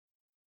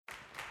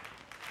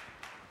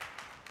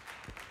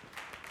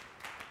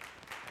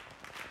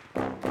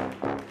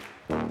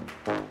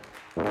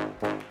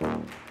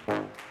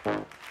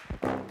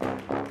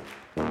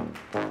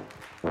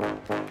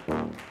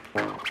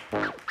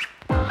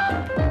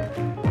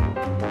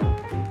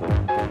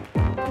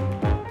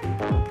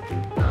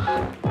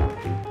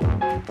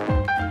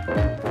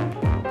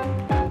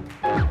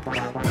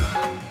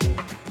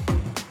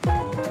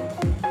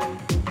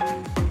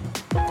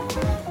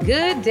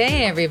Good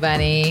day,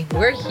 everybody.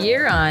 We're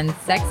here on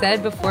Sex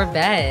Ed Before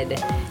Bed.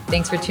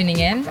 Thanks for tuning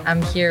in.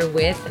 I'm here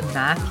with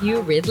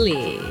Matthew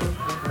Ridley.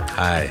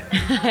 Hi.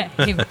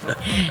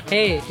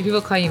 Hey, do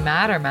people call you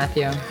Matt or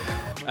Matthew?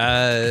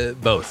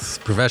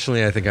 Both.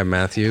 Professionally, I think I'm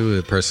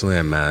Matthew. Personally,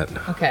 I'm Matt.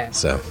 Okay.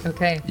 So,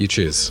 okay. You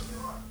choose.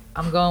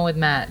 I'm going with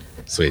Matt.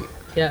 Sweet.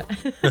 Yeah.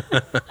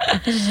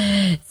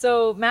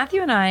 So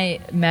Matthew and I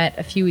met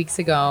a few weeks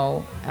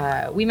ago.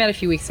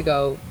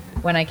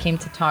 When I came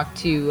to talk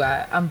to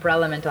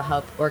Umbrella Mental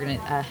Health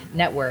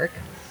Network.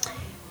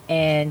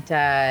 And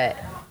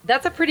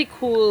that's a pretty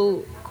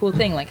cool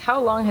thing. Like, how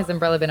long has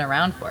Umbrella been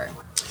around for?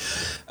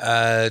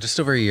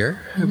 Just over a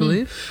year, I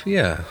believe.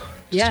 Yeah.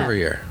 Just over a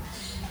year.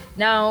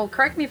 Now,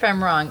 correct me if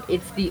I'm wrong,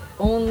 it's the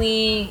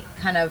only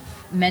kind of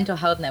mental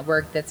health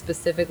network that's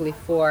specifically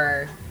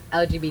for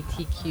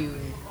LGBTQ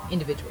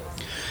individuals.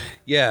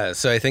 Yeah,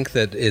 so I think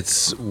that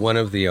it's one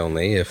of the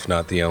only, if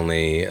not the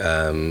only,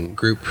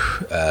 group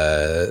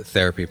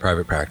therapy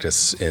private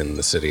practice in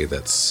the city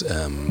that's,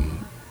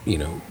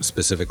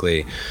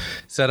 specifically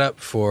set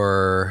up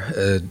for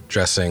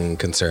addressing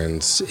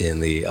concerns in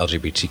the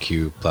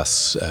LGBTQ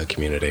plus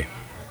community.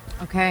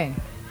 Okay,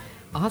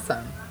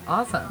 awesome.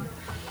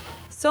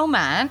 So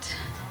Matt,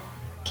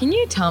 can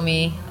you tell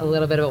me a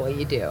little bit about what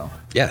you do?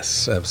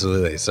 Yes,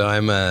 absolutely. So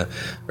I'm a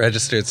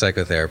registered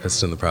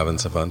psychotherapist in the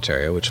province of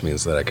Ontario, which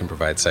means that I can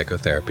provide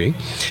psychotherapy.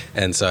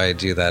 And so I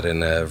do that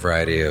in for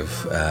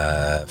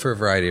a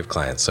variety of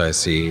clients. So I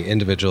see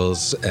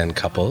individuals and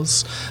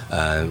couples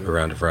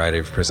around a variety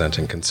of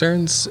presenting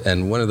concerns.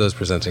 And one of those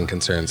presenting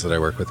concerns that I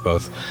work with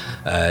both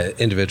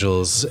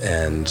individuals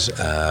and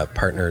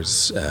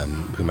partners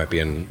who might be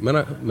in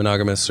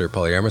monogamous or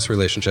polyamorous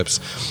relationships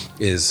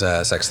is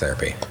sex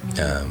therapy.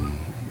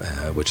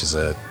 Which is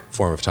a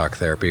form of talk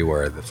therapy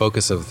where the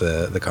focus of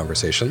the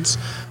conversations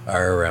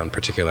are around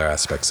particular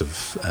aspects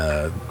of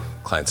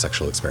client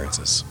sexual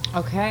experiences.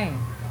 Okay.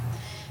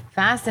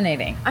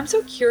 Fascinating. I'm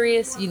so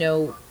curious,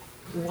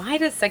 why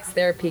does sex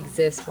therapy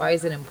exist? Why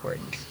is it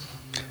important?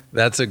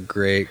 That's a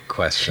great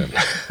question.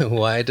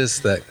 Why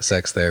does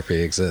sex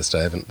therapy exist?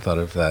 I haven't thought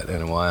of that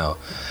in a while.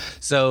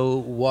 So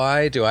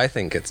why do I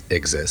think it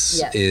exists?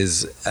 Yes.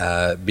 Is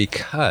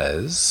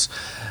because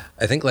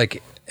I think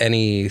like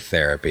any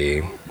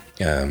therapy,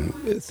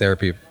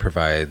 therapy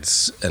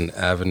provides an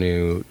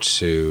avenue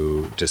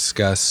to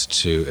discuss,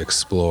 to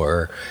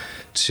explore,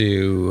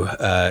 to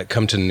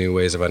come to new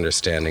ways of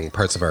understanding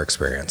parts of our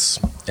experience.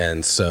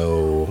 And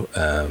so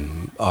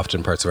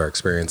often parts of our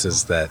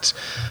experiences that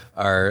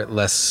we're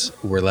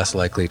less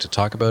likely to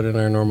talk about in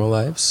our normal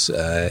lives,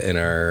 in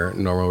our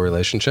normal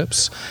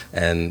relationships.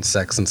 And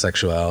sex and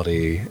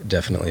sexuality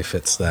definitely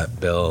fits that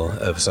bill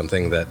of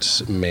something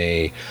that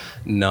we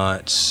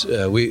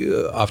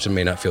often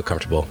may not feel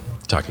comfortable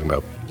talking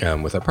about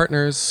with our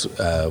partners,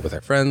 with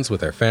our friends,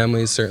 with our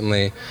families,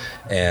 certainly.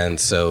 And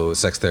so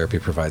sex therapy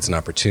provides an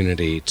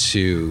opportunity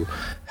to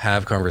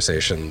have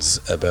conversations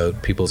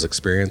about people's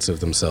experience of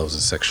themselves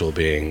as sexual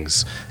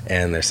beings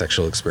and their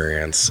sexual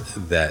experience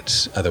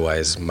that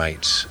otherwise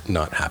might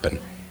not happen.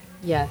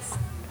 Yes,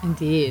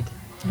 indeed.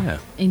 Yeah.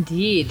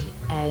 Indeed.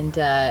 And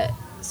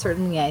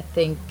certainly I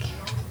think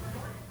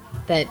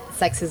that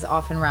sex is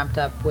often wrapped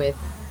up with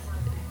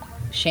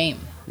shame.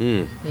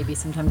 Maybe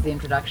sometimes the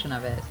introduction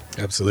of it.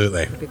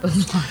 Absolutely. In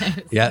people's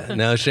lives. Yeah,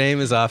 no,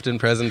 shame is often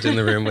present in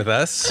the room with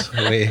us.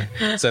 We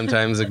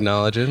sometimes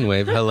acknowledge it and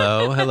wave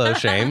hello,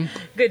 shame.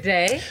 Good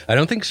day. I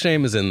don't think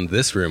shame is in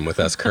this room with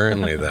us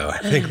currently, though. I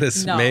think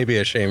this may be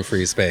a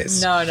shame-free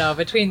space. No,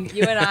 between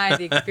you and I,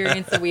 the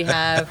experience that we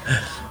have,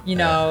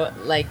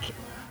 like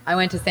I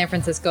went to San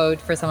Francisco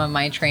for some of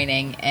my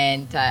training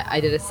and I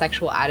did a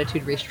sexual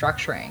attitude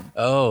restructuring.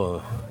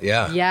 Oh,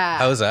 yeah. Yeah.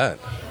 How was that?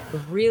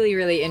 Really,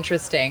 really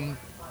interesting.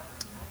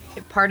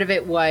 Part of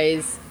it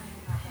was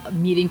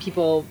meeting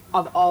people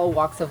of all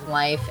walks of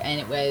life, and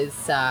it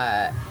was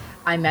I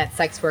met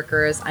sex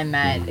workers, I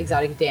met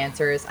exotic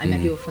dancers, I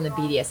met people from the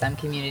BDSM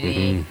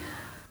community.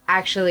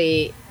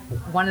 Actually,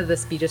 one of the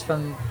speeches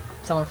from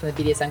someone from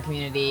the BDSM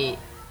community,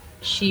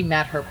 she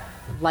met her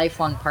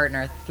lifelong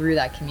partner through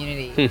that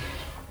community.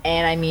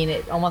 And I mean,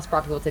 it almost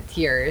brought people to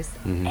tears.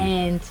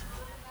 And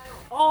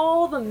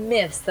all the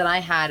myths that I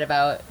had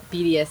about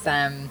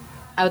BDSM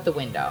out the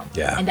window.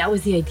 Yeah. And that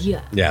was the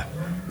idea. Yeah.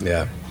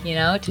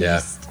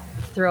 Just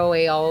throw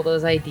away all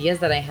those ideas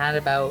that I had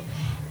about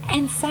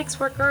and sex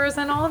workers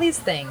and all these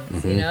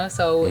things,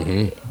 so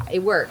it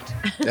worked.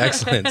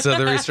 Excellent. So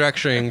the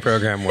restructuring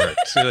program worked.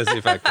 It was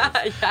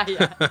effective.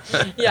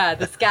 Yeah,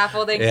 the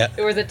scaffolding. Yeah.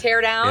 There was a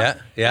tear down.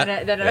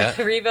 Yeah. Then a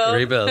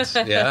rebuild.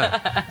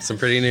 Yeah. Some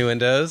pretty new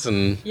windows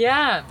and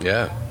Yeah.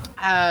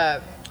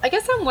 I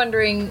guess I'm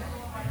wondering,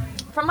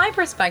 from my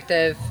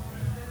perspective,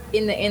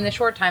 in the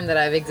short time that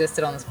I've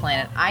existed on this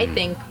planet, I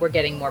think we're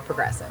getting more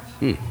progressive.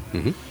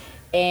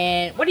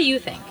 And what do you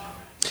think?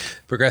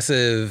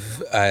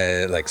 Progressive,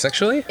 like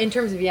sexually? In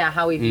terms of,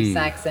 how we view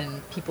sex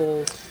and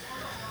people,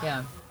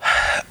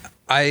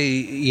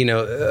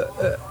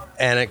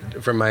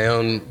 From my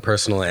own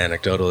personal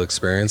anecdotal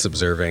experience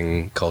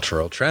observing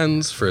cultural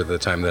trends for the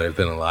time that I've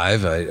been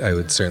alive, I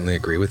would certainly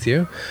agree with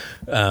you.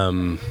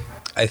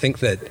 I think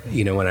that,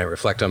 when I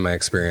reflect on my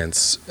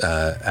experience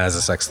as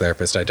a sex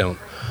therapist, I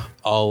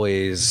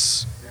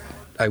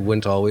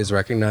wouldn't always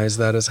recognize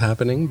that as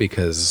happening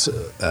because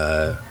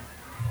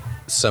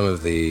some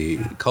of the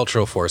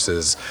cultural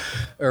forces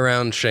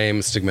around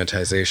shame,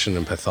 stigmatization,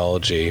 and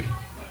pathology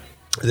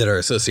that are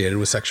associated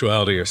with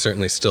sexuality are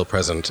certainly still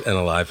present and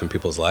alive in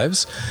people's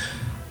lives.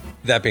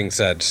 That being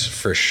said,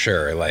 for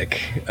sure, I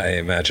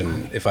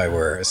imagine if I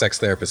were a sex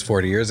therapist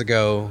 40 years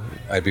ago,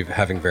 I'd be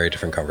having very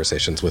different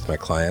conversations with my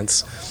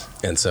clients.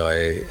 And so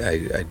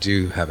I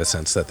do have a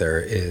sense that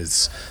there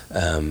is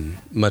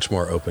much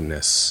more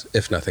openness,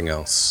 if nothing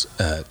else,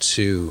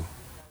 to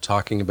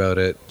talking about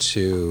it,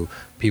 to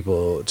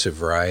people, to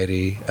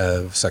variety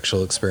of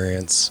sexual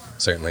experience,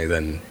 certainly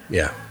than,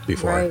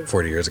 before, right.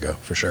 40 years ago,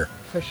 for sure.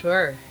 For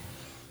sure.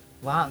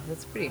 Wow,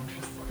 that's pretty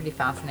interesting, pretty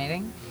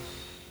fascinating.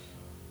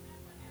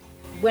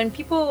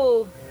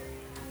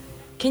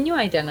 Can you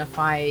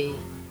identify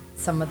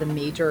some of the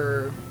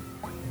major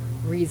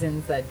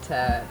reasons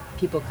that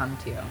people come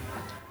to you?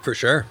 For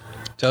sure.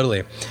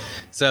 Totally.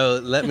 So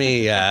let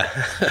me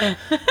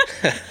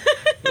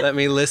let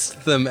me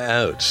list them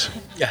out.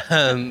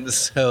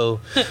 So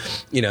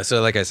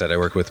like I said, I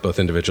work with both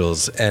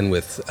individuals and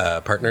with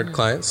partnered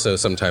clients. So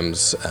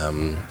sometimes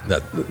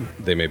that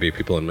they may be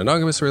people in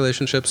monogamous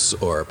relationships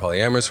or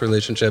polyamorous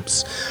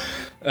relationships.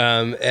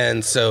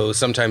 And so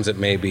sometimes it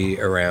may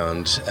be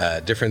around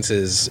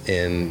differences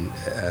in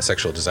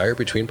sexual desire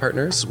between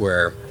partners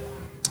where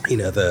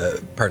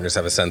the partners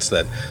have a sense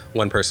that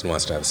one person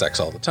wants to have sex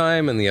all the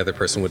time and the other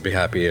person would be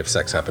happy if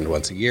sex happened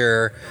once a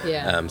year.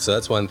 Yeah. So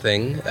that's one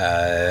thing.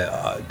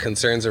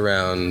 Concerns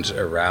around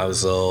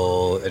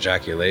arousal,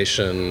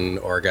 ejaculation,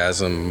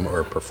 orgasm,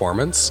 or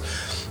performance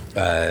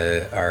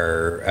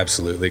are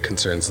absolutely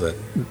concerns that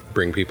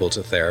bring people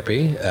to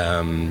therapy.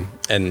 And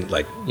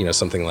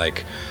something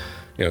like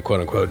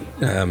quote unquote,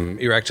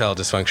 erectile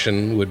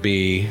dysfunction would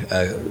be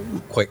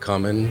quite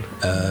common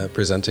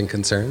presenting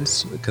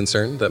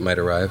concern that might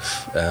arrive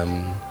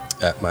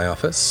at my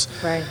office.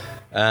 Right.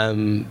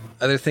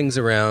 Other things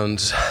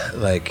around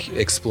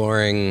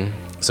exploring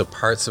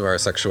parts of our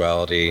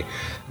sexuality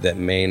that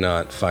may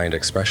not find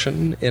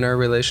expression in our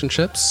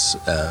relationships.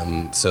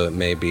 So it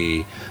may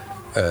be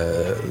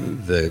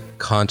the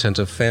content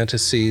of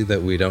fantasy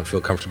that we don't feel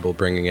comfortable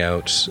bringing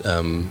out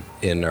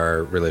in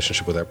our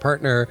relationship with our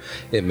partner.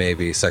 It may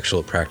be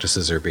sexual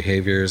practices or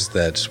behaviors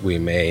that we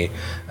may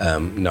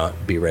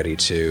not be ready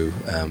to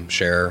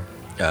share.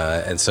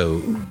 And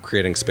so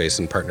creating space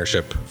and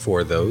partnership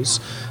for those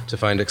to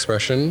find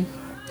expression.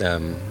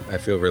 I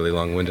feel really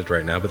long-winded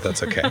right now, but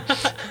that's okay,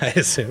 I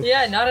assume.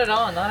 Yeah, not at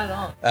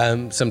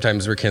all.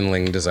 Sometimes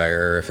rekindling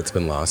desire if it's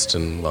been lost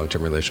in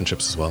long-term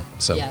relationships as well.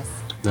 So. Yes.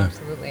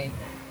 Absolutely.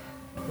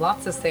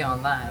 Lots to say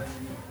on that.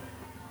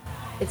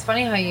 It's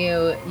funny how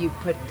you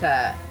put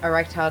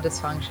erectile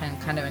dysfunction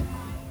kind of in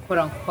quote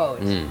unquote.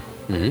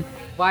 Mm-hmm.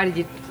 Why did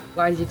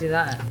you do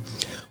that?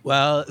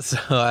 Well, so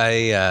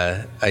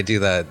I do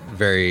that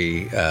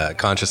very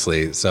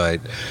consciously. So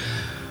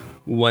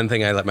one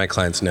thing I let my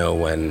clients know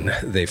when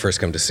they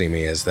first come to see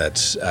me is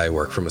that I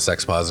work from a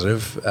sex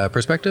positive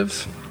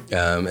perspective.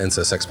 And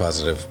so sex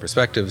positive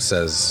perspective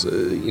says,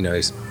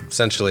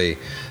 essentially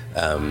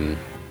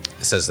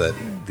says that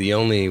the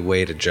only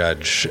way to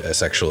judge a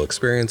sexual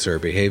experience or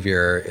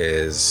behavior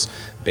is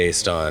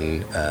based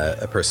on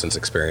a person's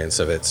experience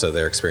of it. So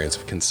their experience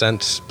of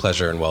consent,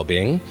 pleasure, and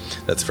well-being.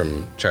 That's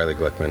from Charlie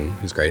Glickman,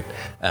 who's great.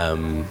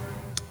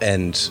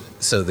 And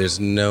so there's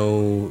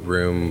no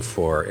room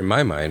for, in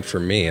my mind,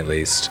 for me at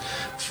least,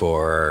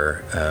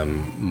 for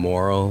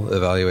moral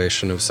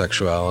evaluation of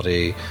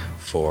sexuality,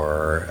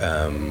 for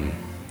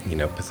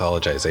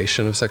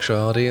pathologization of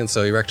sexuality. And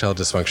so erectile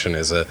dysfunction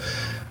is a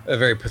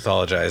very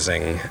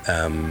pathologizing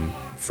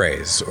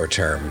phrase or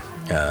term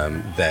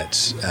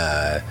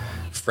that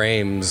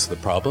frames the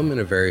problem in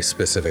a very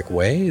specific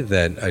way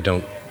that I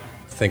don't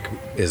think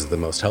is the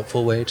most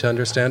helpful way to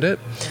understand it.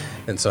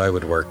 And so I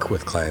would work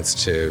with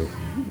clients to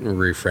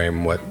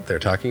reframe what they're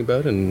talking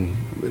about and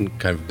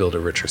kind of build a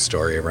richer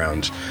story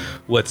around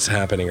what's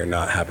happening or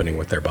not happening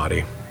with their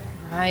body.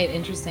 Right,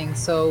 interesting.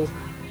 So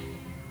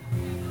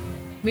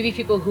maybe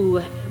people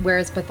where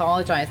it's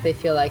pathologized, they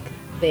feel like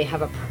they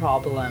have a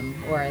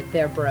problem or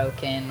they're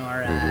broken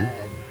or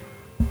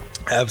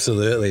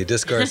Absolutely.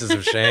 Discourses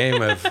of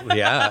shame of,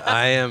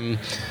 I am,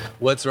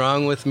 what's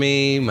wrong with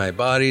me? My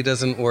body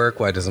doesn't work.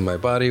 Why doesn't my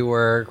body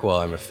work? Well,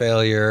 I'm a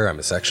failure. I'm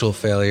a sexual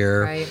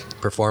failure. Right.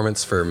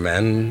 Performance for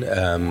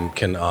men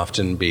can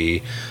often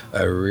be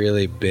a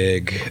really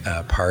big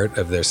part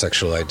of their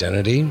sexual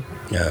identity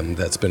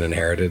that's been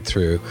inherited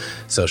through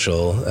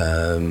social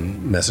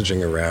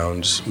messaging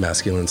around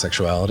masculine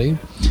sexuality.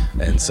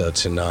 And so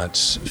to not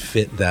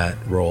fit that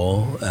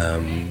role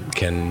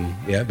can,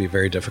 be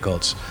very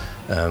difficult.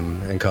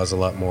 And cause a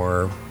lot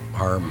more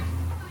harm.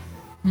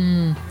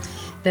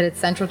 That it's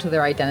central to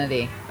their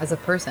identity as a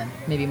person,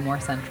 maybe more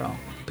central.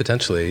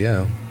 potentially,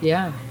 yeah.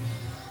 Yeah.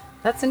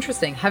 That's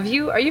interesting.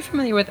 Are you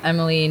familiar with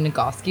Emily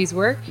Nagoski's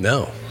work?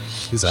 No.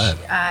 Who's that?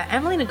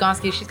 Emily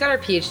Nagoski, she's got her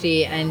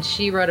PhD, and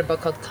she wrote a book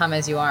called Come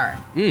As You Are,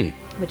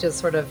 which is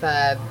sort of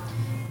a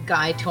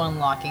guide to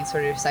unlocking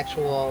sort of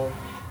sexual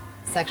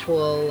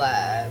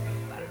I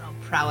don't know,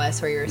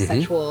 prowess or your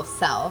sexual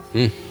self.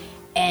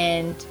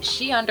 And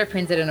she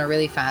underpins it in a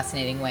really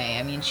fascinating way.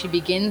 I mean, she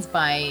begins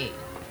by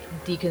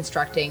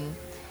deconstructing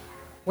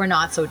we're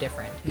not so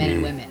different, men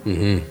and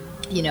women.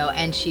 You know,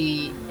 and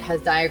she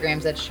has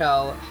diagrams that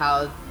show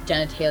how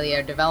genitalia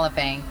are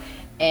developing,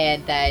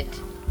 and that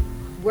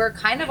we're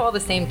kind of all the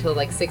same till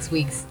like 6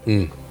 weeks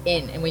in,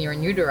 and when you're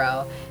in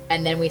utero,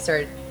 and then we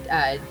start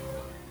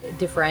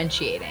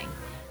differentiating.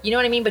 You know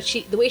what I mean? But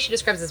the way she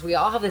describes this, we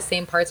all have the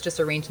same parts, just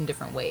arranged in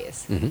different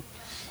ways.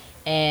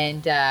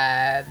 And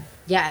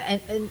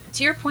and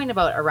to your point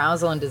about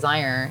arousal and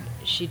desire,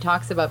 she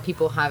talks about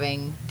people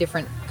having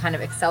different kind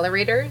of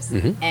accelerators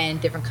and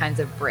different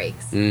kinds of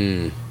brakes.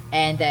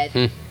 And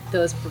that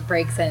those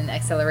brakes and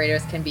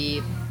accelerators can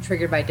be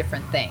triggered by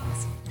different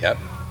things. Yep.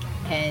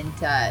 And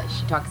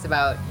she talks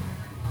about,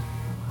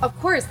 of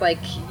course, like,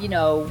 you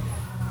know,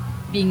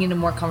 being in a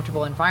more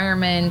comfortable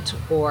environment,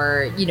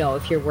 or, you know,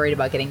 if you're worried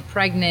about getting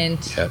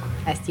pregnant,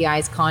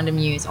 STIs, condom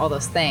use, all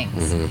those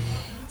things.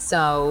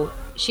 So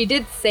she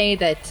did say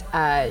that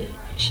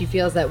she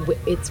feels that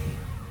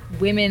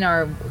women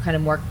are kind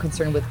of more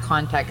concerned with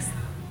context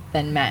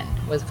than men,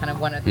 was kind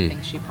of one of the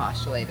things she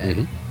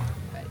postulated.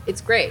 It's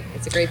great.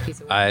 It's a great piece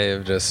of work. I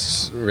have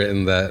just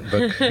written that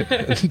book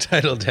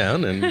title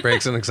down and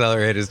brakes and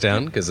accelerators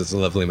down because it's a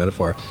lovely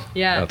metaphor.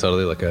 Yeah. I'll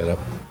totally look it up.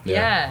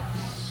 Yeah.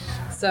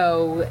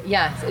 So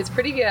yeah, it's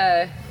pretty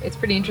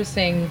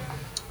interesting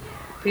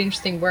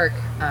work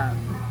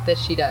that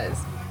she does.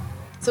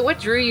 So what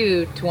drew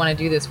you to want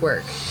to do this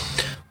work?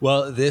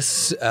 Well,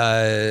 this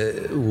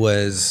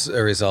was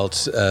a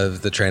result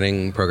of the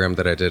training program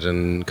that I did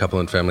in couple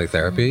and family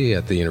therapy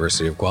at the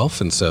University of Guelph.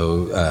 And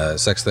so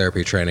sex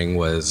therapy training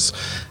was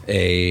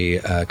a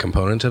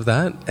component of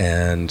that.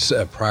 And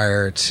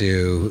prior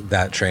to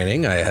that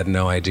training, I had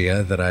no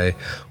idea that I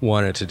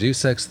wanted to do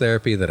sex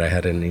therapy, that I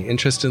had any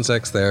interest in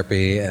sex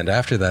therapy. And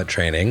after that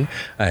training,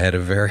 I had a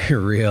very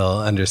real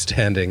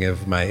understanding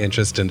of my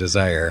interest and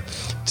desire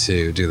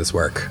to do this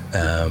work.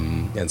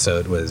 And so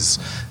it was,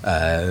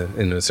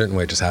 in a certain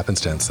way, just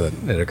happenstance that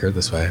it occurred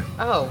this way.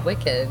 Oh,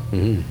 wicked.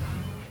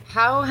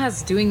 How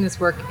has doing this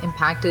work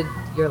impacted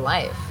your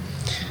life?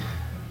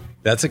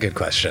 That's a good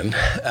question.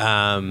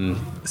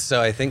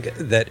 So I think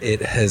that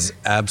it has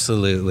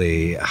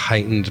absolutely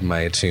heightened my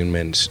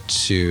attunement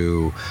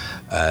to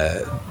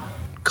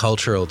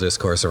cultural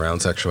discourse around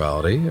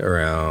sexuality,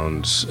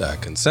 around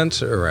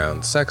consent,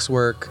 around sex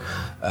work,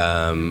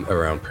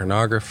 around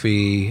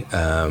pornography.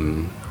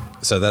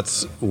 So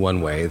that's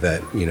one way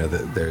that, you know,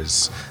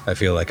 that I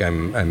feel like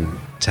I'm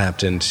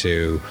tapped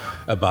into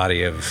a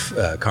body of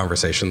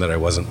conversation that I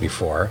wasn't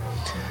before.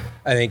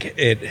 I think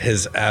it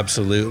has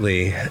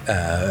absolutely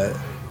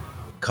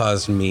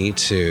caused me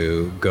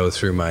to go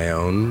through my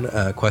own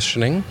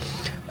questioning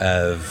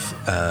of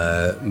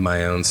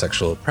my own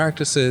sexual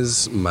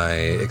practices, my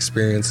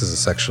experience as a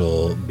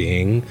sexual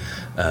being,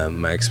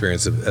 my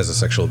experience as a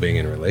sexual being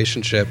in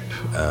relationship.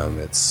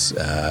 It's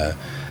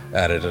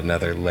added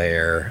another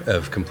layer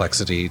of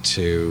complexity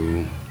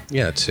to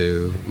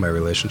my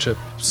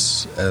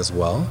relationships as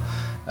well.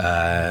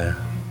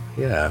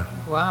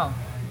 Wow.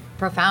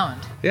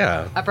 Profound.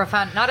 Yeah.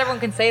 Not everyone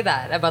can say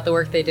that about the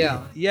work they do.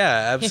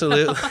 Yeah,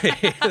 absolutely.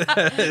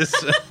 That is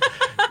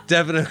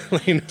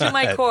definitely not. To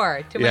my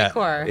core.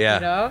 Yeah.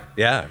 You know?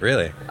 Yeah,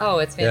 really. Oh,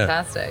 it's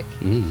fantastic.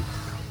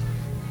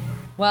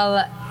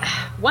 Well,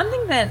 one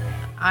thing that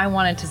I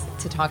wanted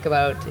to talk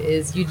about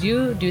is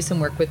you do some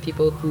work with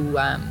people who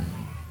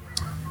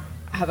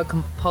have a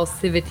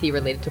compulsivity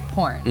related to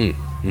porn.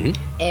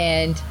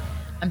 And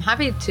I'm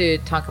happy to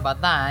talk about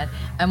that.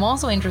 I'm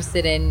also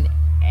interested in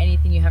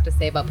anything you have to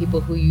say about people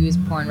who use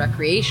porn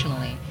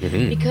recreationally,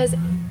 because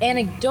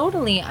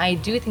anecdotally, I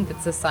do think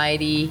that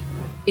society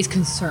is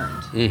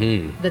concerned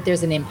that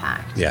there's an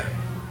impact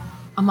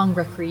among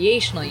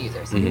recreational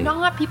users,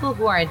 not people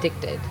who are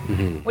addicted.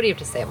 What do you have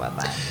to say about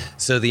that?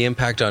 So the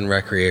impact on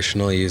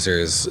recreational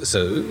users,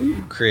 so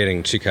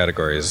creating two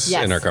categories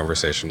in our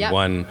conversation.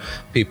 One,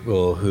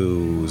 people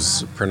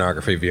whose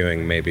pornography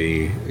viewing may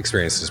be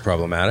experienced as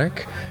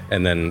problematic,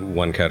 and then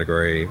one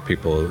category,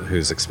 people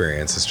whose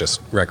experience is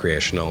just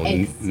recreational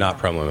and not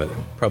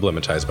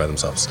problematized by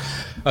themselves.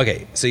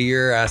 Okay, so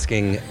you're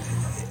asking,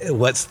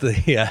 what's the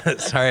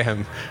sorry,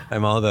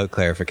 I'm all about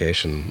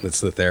clarification.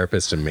 It's the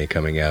therapist in me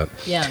coming out.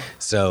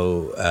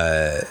 So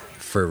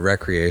for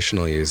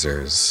recreational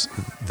users,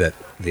 that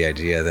the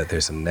idea that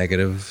there's a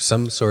negative,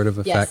 some sort of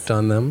effect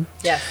on them.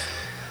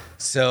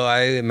 So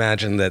I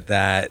imagine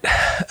that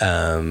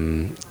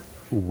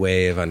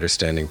way of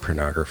understanding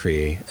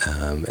pornography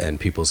and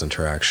people's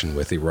interaction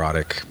with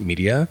erotic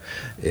media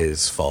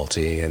is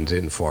faulty and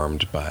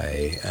informed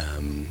by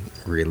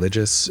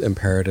religious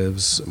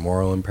imperatives,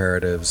 moral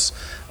imperatives,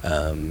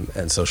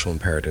 and social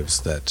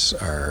imperatives that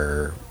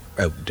are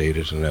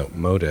outdated and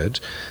outmoded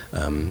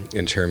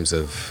in terms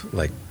of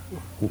like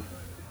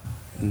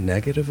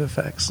negative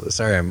effects.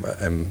 Sorry,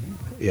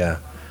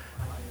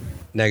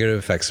 negative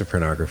effects of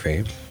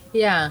pornography.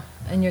 Yeah,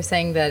 and you're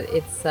saying that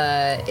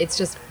it's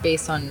just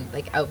based on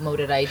like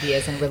outmoded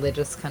ideas and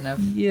religious kind of.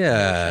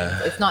 Yeah.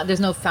 It's not.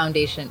 There's no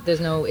foundation.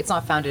 It's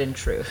not founded in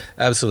truth.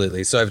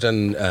 Absolutely. So I've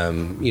done, a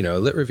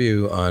lit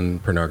review on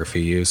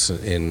pornography use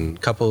in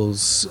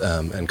couples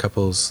and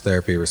couples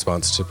therapy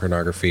response to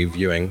pornography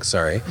viewing.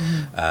 Sorry,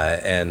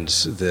 and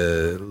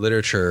the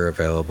literature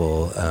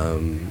available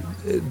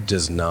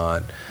does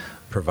not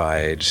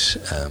provide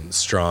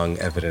strong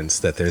evidence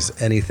that there's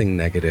anything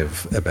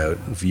negative about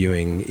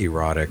viewing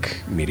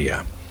erotic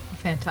media.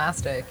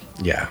 Fantastic.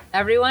 Yeah.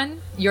 Everyone,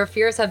 your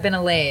fears have been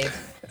allayed.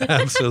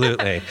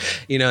 Absolutely.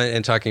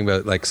 And talking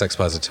about like sex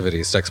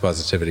positivity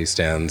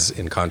stands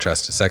in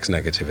contrast to sex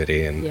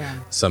negativity. And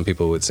some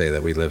people would say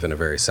that we live in a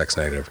very sex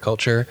negative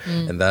culture.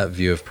 And that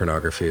view of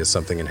pornography as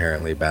something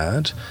inherently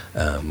bad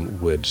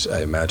would,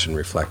 I imagine,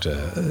 reflect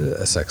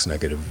a sex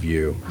negative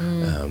view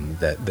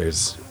that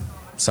there's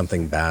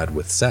something bad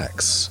with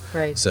sex.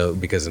 Right. So,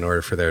 because in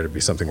order for there to be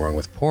something wrong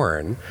with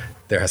porn,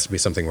 there has to be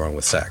something wrong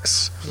with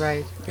sex.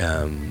 Right.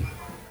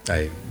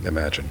 I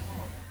imagine.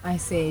 I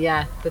see.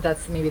 Yeah, but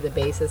that's maybe the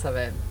basis of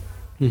it.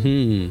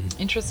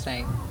 Mm-hmm.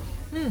 Interesting.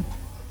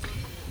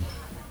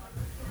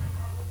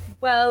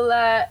 Well,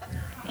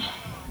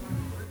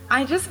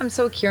 I'm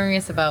so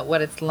curious about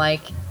what it's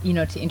like,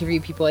 to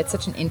interview people. It's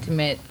such an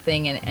intimate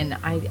thing, and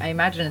I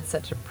imagine it's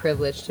such a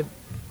privilege to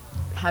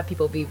have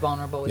people be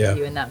vulnerable with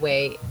you in that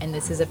way. And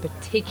this is a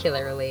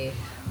particularly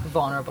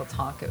vulnerable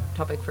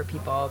topic for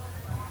people.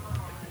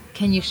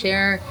 Can you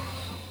share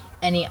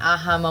any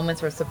aha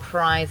moments or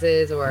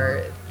surprises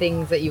or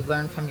things that you've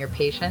learned from your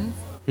patients?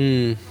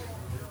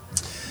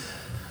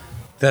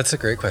 That's a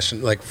great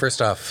question. Like,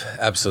 first off,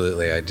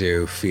 absolutely, I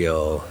do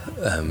feel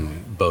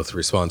both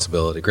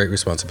great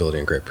responsibility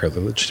and great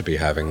privilege to be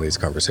having these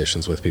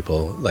conversations with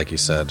people, like you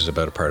said,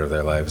 about a part of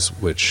their lives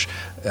which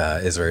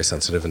is very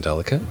sensitive and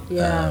delicate.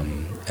 Yeah.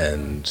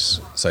 And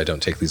so I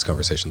don't take these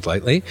conversations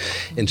lightly.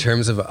 In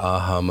terms of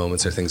aha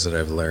moments or things that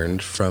I've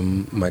learned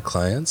from my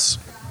clients,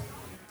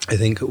 I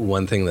think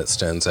one thing that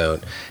stands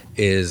out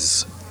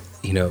is,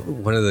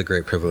 one of the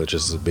great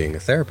privileges of being a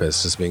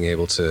therapist is being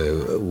able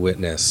to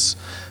witness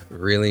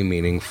really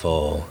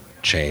meaningful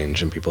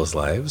change in people's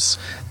lives.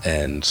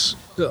 And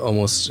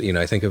almost,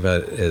 I think of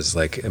it as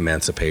like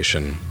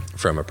emancipation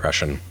from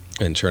oppression,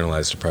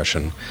 internalized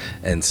oppression.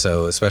 And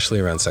so, especially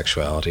around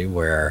sexuality,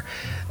 where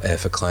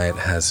if a client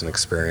has an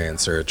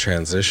experience or a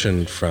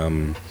transition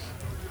from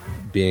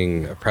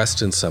being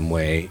oppressed in some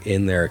way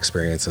in their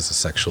experience as a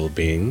sexual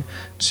being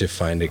to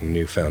finding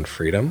newfound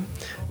freedom,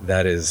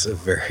 that is a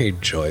very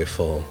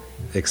joyful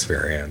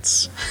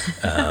experience,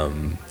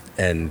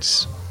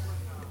 and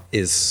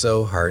is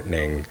so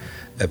heartening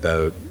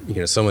about,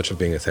 so much of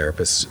being a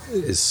therapist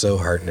is so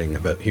heartening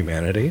about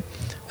humanity,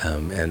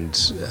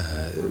 and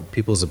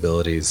people's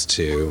abilities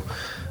to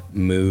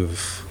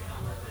move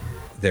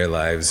their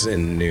lives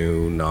in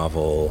new,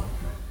 novel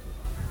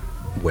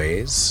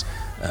ways,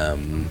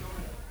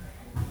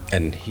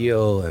 and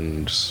heal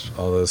and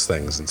all those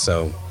things. And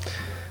so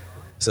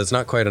it's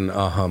not quite an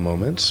aha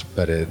moment,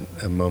 but a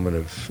moment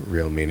of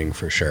real meaning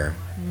for sure.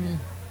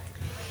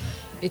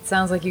 It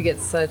sounds like you get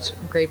such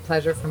great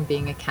pleasure from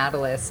being a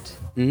catalyst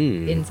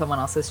in someone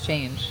else's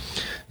change.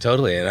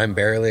 Totally, and I'm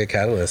barely a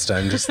catalyst.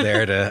 I'm just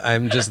there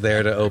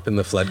to open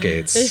the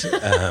floodgates,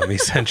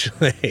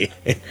 essentially.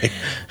 Here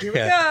we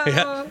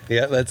go.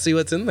 Yeah. Let's see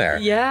what's in there.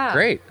 Yeah.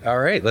 Great. All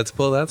right. Let's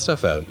pull that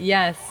stuff out.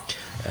 Yes.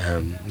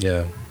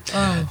 Yeah.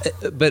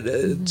 But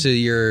to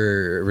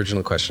your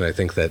original question, I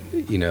think that,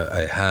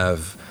 I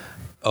have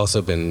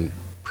also been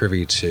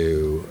privy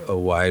to a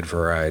wide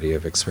variety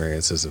of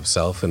experiences of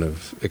self and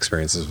of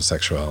experiences of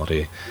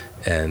sexuality.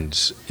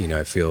 And,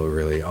 I feel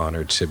really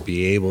honored to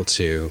be able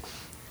to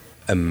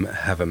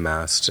have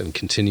amassed and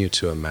continue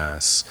to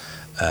amass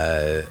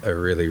a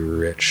really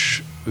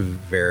rich,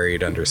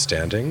 varied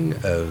understanding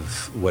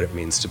of what it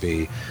means to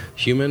be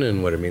human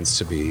and what it means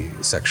to be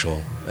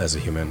sexual as a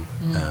human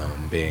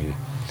being.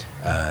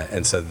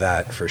 And so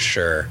that, for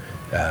sure,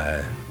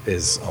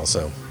 is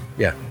also,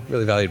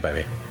 really valued by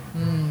me.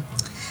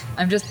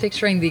 I'm just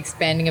picturing the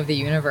expanding of the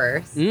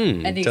universe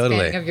and the totally.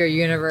 expanding of your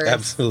universe.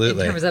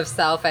 Absolutely. In terms of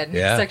self and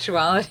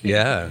sexuality.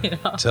 Yeah,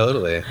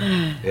 totally.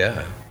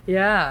 Yeah.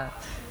 Yeah.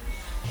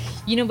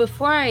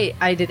 Before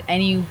I did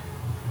any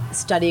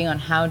studying on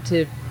how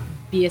to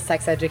be a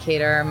sex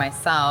educator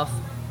myself,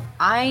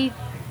 I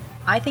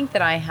think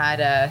that I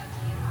had a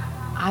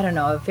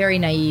very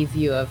naive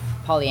view of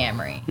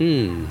polyamory.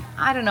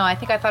 I don't know. I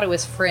think I thought it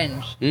was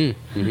fringe.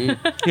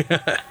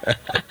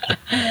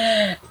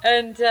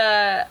 And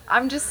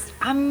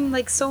I'm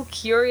like so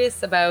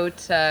curious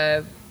about.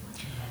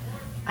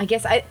 I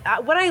guess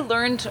what I've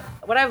learned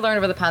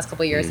over the past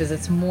couple of years is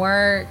it's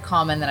more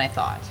common than I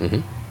thought.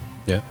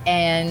 Yeah.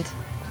 And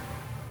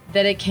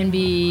that it can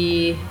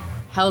be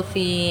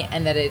healthy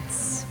and that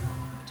it's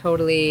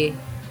totally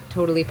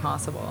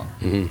possible.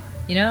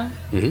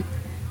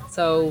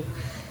 So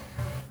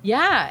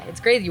yeah, it's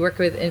great. You work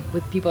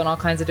with people in all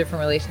kinds of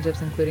different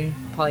relationships, including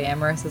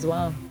polyamorous as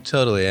well.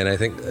 Totally. And I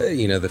think,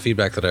 the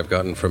feedback that I've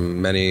gotten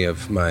from many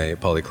of my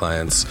poly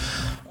clients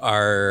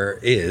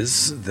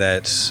is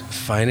that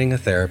finding a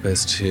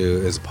therapist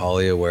who is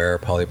poly-aware,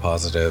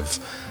 poly-positive,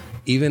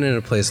 even in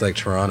a place like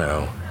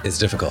Toronto, is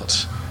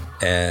difficult.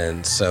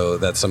 And so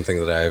that's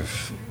something that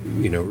I've,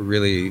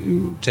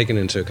 really taken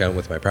into account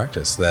with my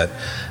practice, that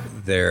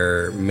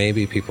there may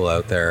be people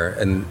out there,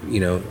 and,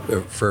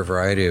 for a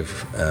variety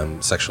of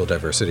sexual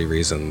diversity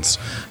reasons,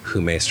 who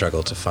may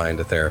struggle to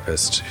find a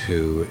therapist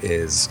who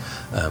is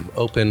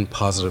open,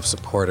 positive,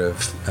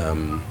 supportive,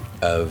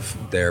 of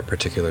their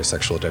particular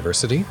sexual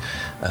diversity.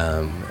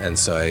 And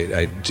so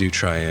I do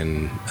try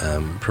and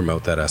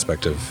promote that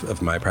aspect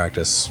of my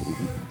practice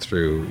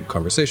through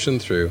conversation,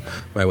 through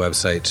my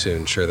website, to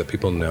ensure that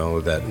people know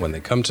that when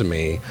they come to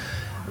me,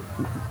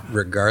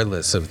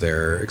 regardless of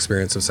their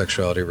experience of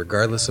sexuality,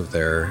 regardless of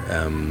their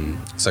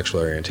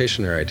sexual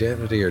orientation or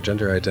identity or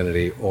gender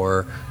identity,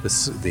 or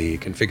the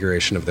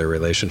configuration of their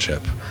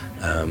relationship,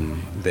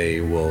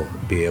 they will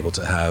be able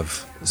to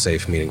have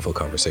safe, meaningful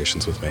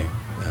conversations with me.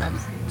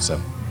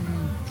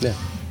 Yeah.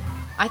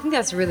 I think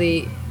that's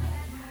really...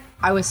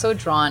 I was so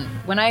drawn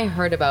when I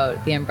heard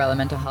about the Umbrella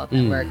Mental Health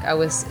Network. I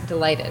was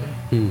delighted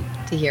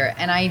to hear it.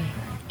 And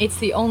it's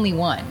the only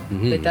one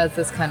that does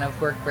this kind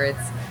of work where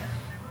it's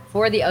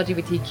for the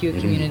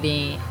LGBTQ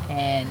community,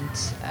 and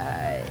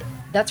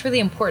that's really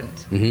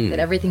important. That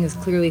everything is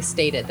clearly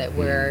stated, that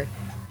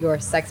you're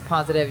sex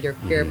positive, you're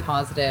queer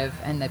positive,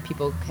 and that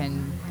people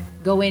can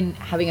go in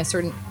having a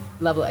certain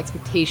level of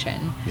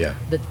expectation that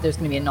there's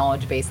going to be a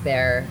knowledge base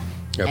there.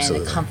 Absolutely.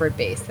 And a comfort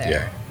base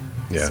there.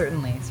 Yeah.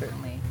 Certainly.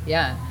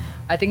 Yeah.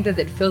 I think that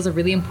it fills a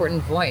really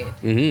important void.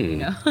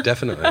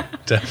 Definitely.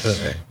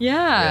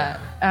 Yeah.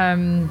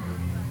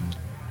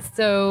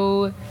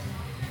 So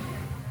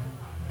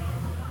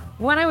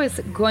what I was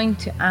going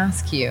to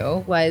ask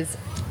you was,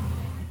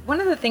 one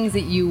of the things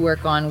that you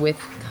work on with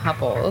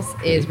couples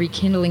is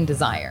rekindling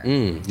desire.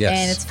 Yes.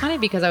 And it's funny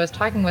because I was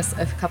talking with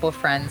a couple of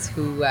friends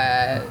who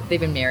they've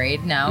been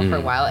married now for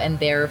a while, and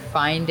they're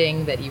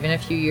finding that even a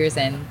few years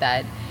in,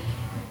 that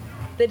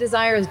the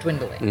desire is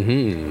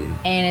dwindling,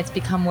 and it's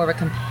become more of a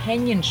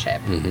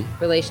companionship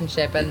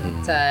relationship.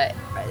 And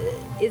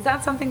is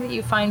that something that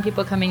you find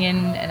people coming in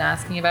and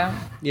asking about?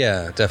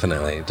 Yeah,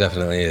 definitely.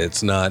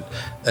 It's not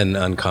an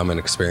uncommon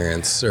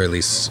experience, or at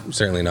least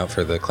certainly not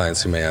for the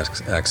clients who may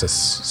access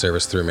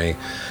service through me.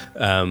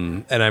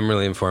 And I'm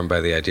really informed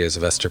by the ideas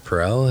of Esther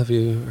Perel. Have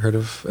you heard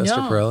of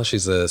Esther Perel?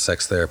 She's a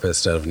sex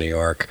therapist out of New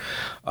York.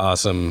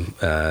 Awesome.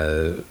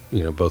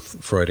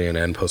 Both Freudian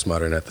and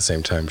postmodern at the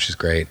same time. She's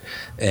great.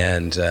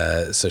 And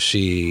so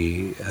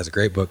she has a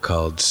great book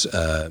called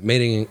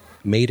Mating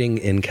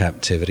in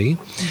Captivity.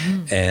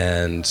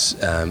 And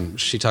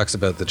she talks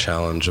about the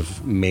challenge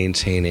of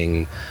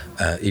maintaining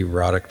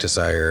erotic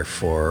desire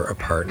for a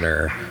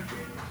partner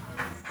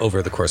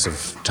over the course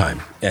of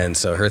time. And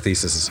so her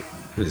thesis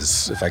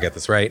is, if I get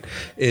this right,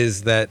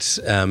 is that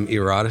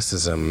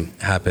eroticism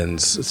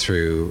happens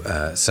through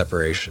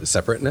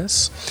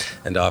separateness,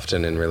 and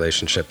often in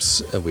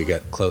relationships we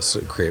get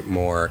closer, create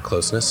more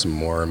closeness,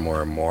 more and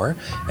more and more,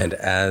 and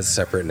as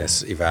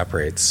separateness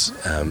evaporates,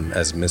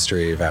 as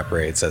mystery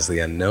evaporates, as the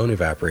unknown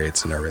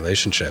evaporates in our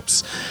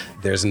relationships,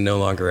 there's no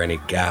longer any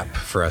gap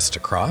for us to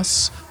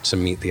cross to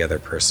meet the other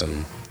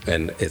person.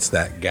 And it's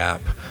that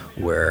gap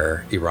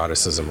where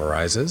eroticism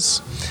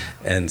arises.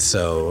 And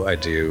so I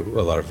do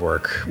a lot of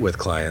work with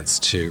clients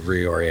to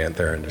reorient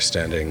their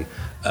understanding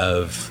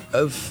of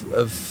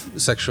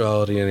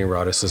sexuality and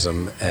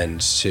eroticism,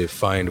 and to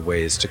find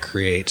ways to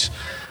create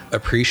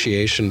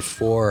appreciation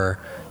for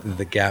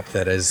the gap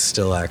that is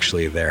still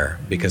actually there.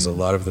 Because a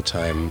lot of the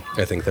time,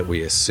 I think that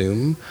we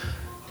assume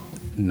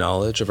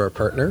knowledge of our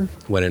partner,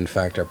 when in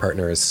fact our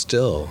partner is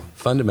still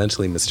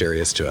fundamentally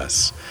mysterious to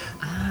us.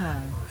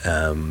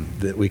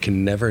 That we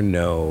can never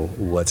know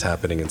what's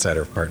happening inside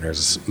our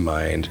partner's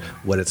mind,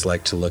 what it's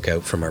like to look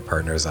out from our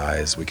partner's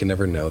eyes. We can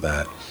never know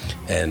that.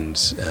 And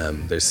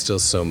there's still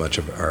so much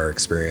of our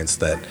experience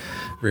that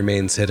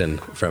remains hidden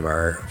from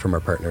our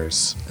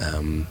partners.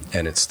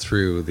 And it's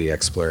through the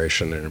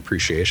exploration and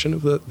appreciation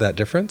of that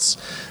difference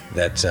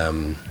that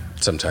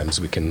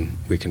sometimes we can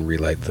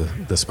relight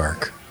the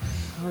spark.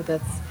 Oh,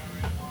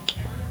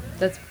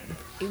 that's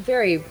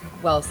very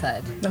well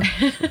said.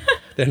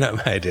 They're not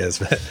my ideas,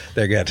 but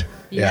they're good.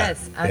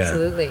 Yes,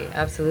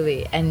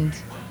 absolutely. And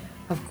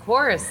of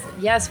course,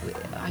 yes,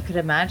 I could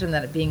imagine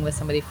that being with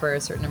somebody for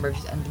a certain number of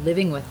years and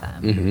living with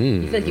them,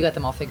 you feel like you got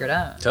them all figured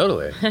out.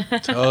 Totally.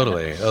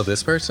 Oh,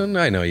 this person?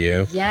 I know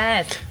you.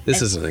 Yes.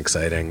 This isn't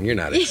exciting. You're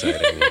not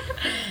exciting.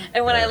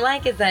 And what I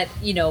like is that,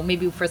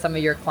 maybe for some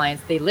of your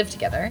clients, they live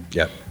together.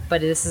 Yep.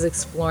 But this is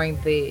exploring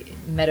the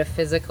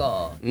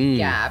metaphysical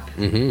gap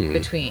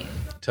between.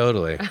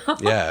 Totally.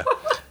 Yeah.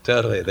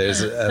 Totally.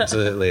 There's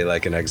absolutely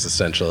like an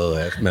existential,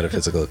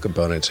 metaphysical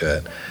component to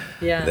it.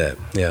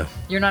 Yeah.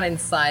 You're not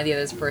inside the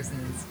other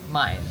person's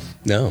mind.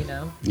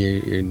 No.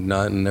 You're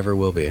not, and never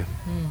will be.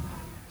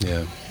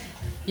 Yeah.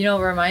 You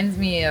know, it reminds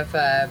me of,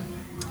 I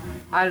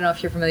don't know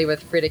if you're familiar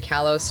with Frida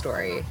Kahlo's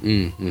story,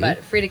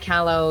 but Frida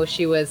Kahlo,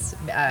 she was,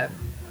 I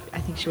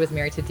think she was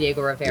married to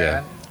Diego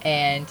Rivera,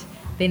 and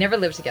they never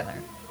lived together.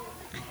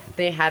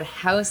 They had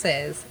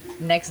houses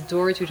next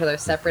door to each other,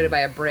 separated by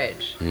a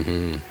bridge.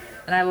 Mm-hmm.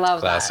 And I love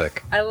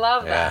Classic. that. I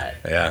love that.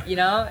 Yeah. You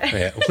know?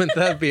 Yeah. Wouldn't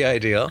that be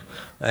ideal?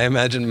 I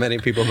imagine many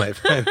people might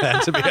find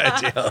that to be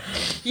ideal.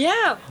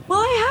 Yeah. Well,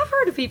 I have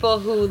heard of people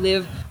who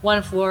live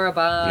one floor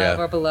above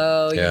or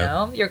below, you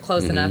know? You're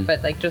close enough,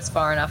 but like just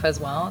far enough as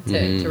well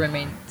to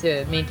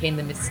maintain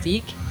the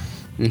mystique,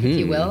 if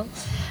you will.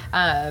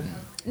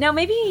 Now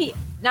maybe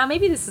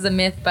this is a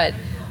myth, but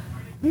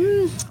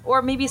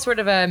or maybe sort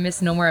of a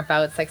misnomer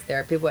about sex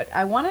therapy, but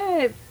I want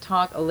to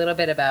talk a little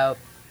bit about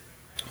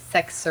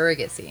sex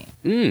surrogacy.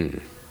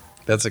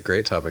 That's a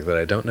great topic that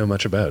I don't know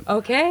much about.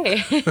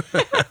 Okay.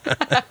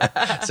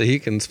 So you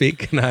can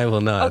speak and I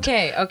will not.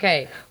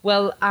 Okay.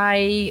 Well,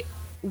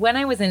 when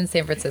I was in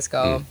San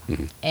Francisco,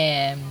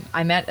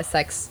 I met a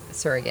sex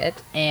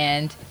surrogate,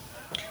 and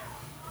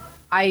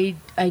I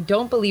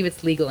don't believe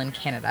it's legal in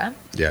Canada.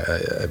 Yeah,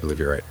 I believe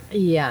you're right.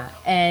 Yeah,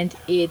 and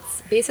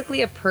it's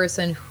basically a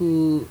person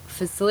who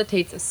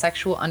facilitates a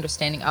sexual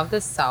understanding of the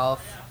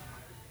self.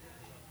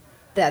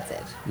 That's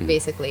it,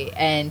 basically.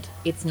 And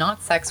it's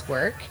not sex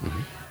work,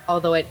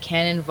 although it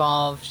can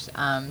involve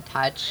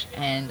touch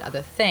and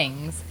other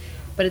things.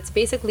 But it's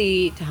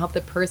basically to help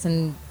the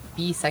person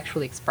be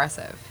sexually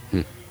expressive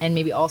and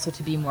maybe also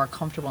to be more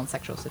comfortable in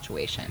sexual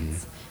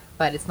situations.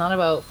 But it's not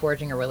about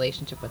forging a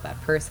relationship with that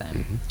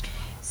person.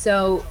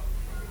 So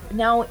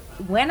now,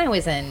 when I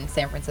was in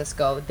San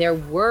Francisco, there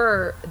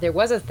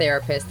was a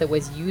therapist that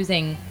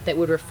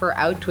would refer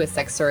out to a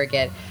sex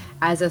surrogate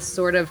as a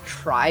sort of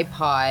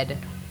tripod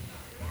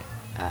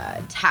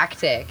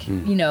tactic,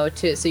 you know,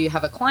 so you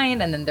have a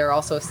client and then they're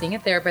also seeing a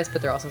therapist,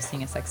 but they're also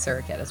seeing a sex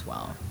surrogate as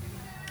well.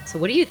 So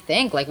what do you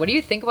think? Like, what do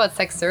you think about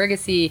sex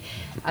surrogacy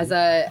as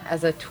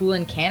a tool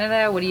in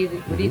Canada? What do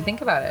you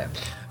think about it?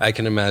 I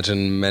can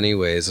imagine many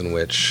ways in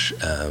which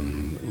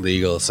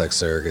legal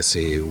sex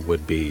surrogacy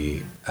would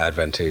be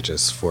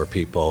advantageous for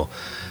people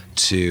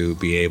to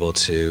be able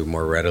to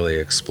more readily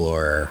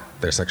explore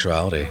their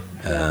sexuality.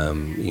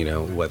 You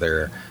know,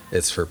 whether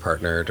it's for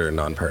partnered or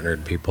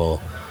non-partnered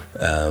people.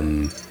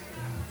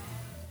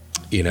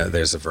 You know,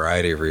 there's a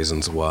variety of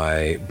reasons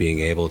why being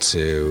able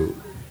to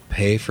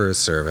pay for a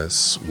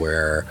service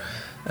where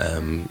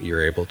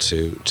you're able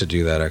to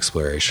do that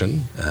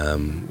exploration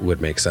would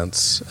make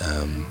sense.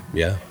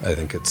 I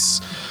think I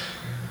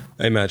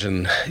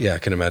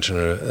can imagine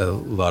a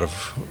lot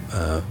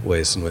of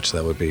ways in which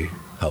that would be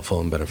helpful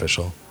and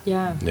beneficial.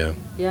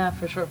 Yeah,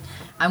 for sure.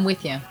 I'm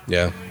with you.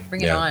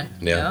 Bring it on.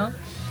 Yeah.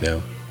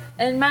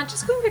 And Matt,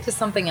 just going back to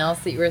something else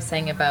that you were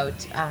saying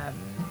about,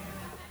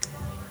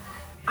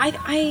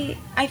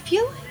 I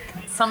feel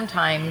like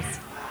sometimes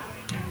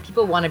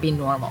people want to be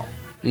normal.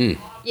 You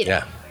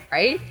know,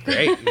 right?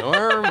 Great.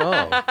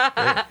 Normal.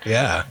 Great.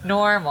 Yeah.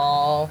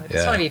 Normal. I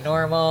just want to be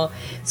normal.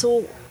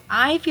 So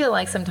I feel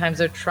like sometimes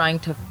they're trying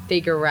to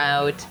figure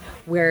out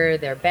where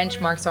their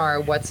benchmarks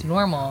are, what's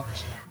normal.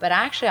 But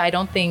actually, I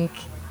don't think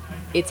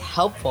it's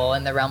helpful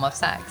in the realm of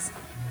sex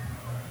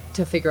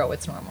to figure out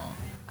what's normal.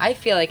 I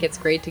feel like it's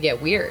great to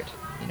get weird,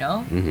 you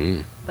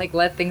know? Like,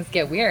 let things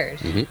get weird.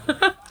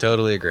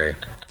 Totally agree.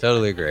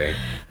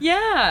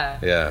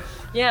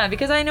 Yeah,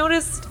 because I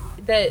noticed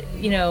that,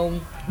 you know,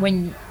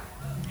 when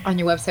on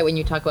your website, when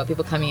you talk about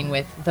people coming in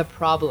with the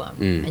problem,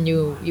 and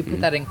you put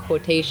that in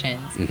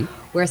quotations,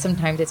 where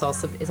sometimes it's all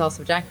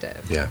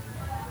subjective. Yeah.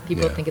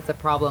 People think it's a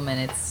problem,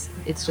 and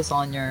it's just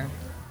all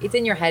it's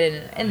in your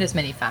head, and there's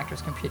many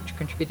factors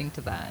contributing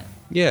to that.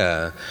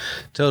 Yeah,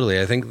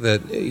 totally. I think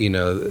that, you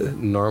know,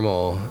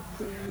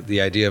 the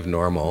idea of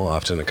normal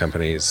often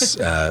accompanies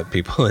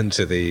people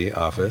into the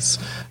office,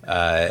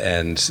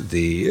 and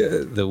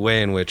the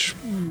way in which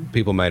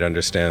people might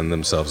understand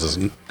themselves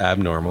as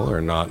abnormal or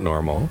not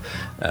normal,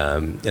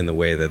 in the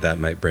way that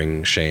might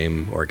bring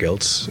shame or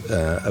guilt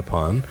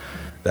upon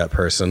that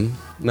person,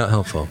 not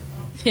helpful.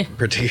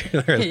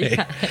 Particularly.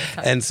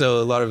 And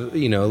so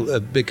a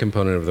big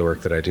component of the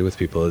work that I do with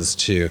people is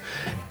to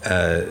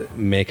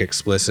make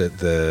explicit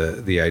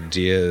the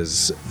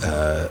ideas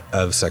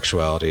of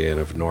sexuality and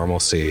of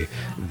normalcy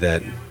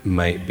that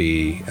might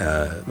be,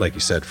 like you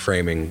said,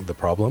 framing the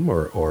problem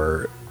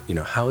or you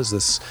know, how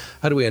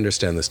do we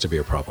understand this to be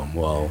a problem?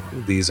 Well,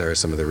 these are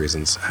some of the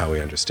reasons how we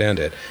understand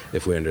it.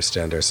 If we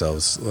understand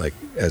ourselves like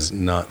as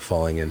not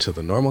falling into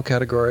the normal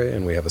category,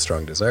 and we have a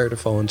strong desire to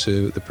fall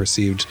into the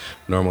perceived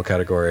normal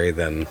category,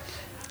 then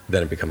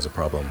it becomes a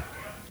problem.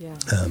 Yeah.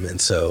 And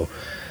so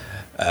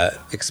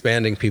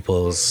expanding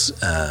people's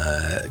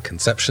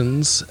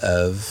conceptions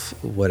of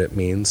what it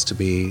means to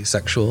be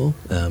sexual,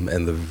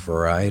 and the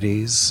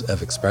varieties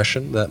of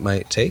expression that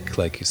might take,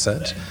 like you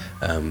said,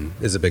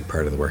 is a big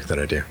part of the work that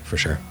I do, for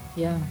sure.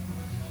 Yeah.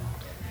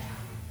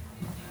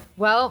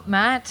 Well,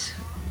 Matt,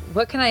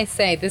 what can I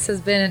say? This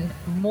has been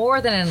more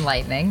than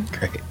enlightening.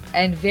 Great.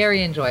 And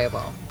very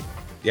enjoyable.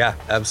 Yeah,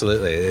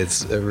 absolutely.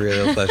 It's a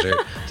real pleasure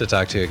to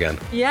talk to you again.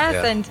 Yes,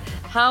 Yeah. and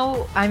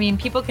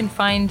People can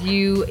find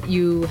you.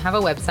 You have a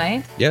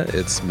website. Yeah,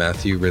 it's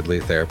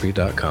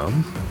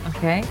MatthewRidleyTherapy.com.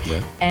 Okay.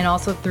 Yeah. And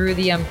also through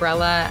the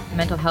Umbrella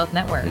Mental Health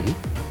Network.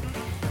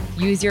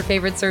 Use your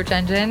favorite search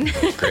engine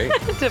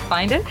to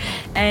find it.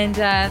 And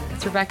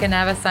it's Rebecca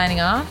Navas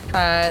signing off.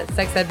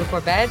 Sex Ed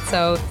Before Bed.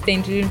 So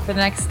stay tuned for the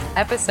next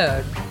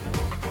episode.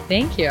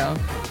 Thank you.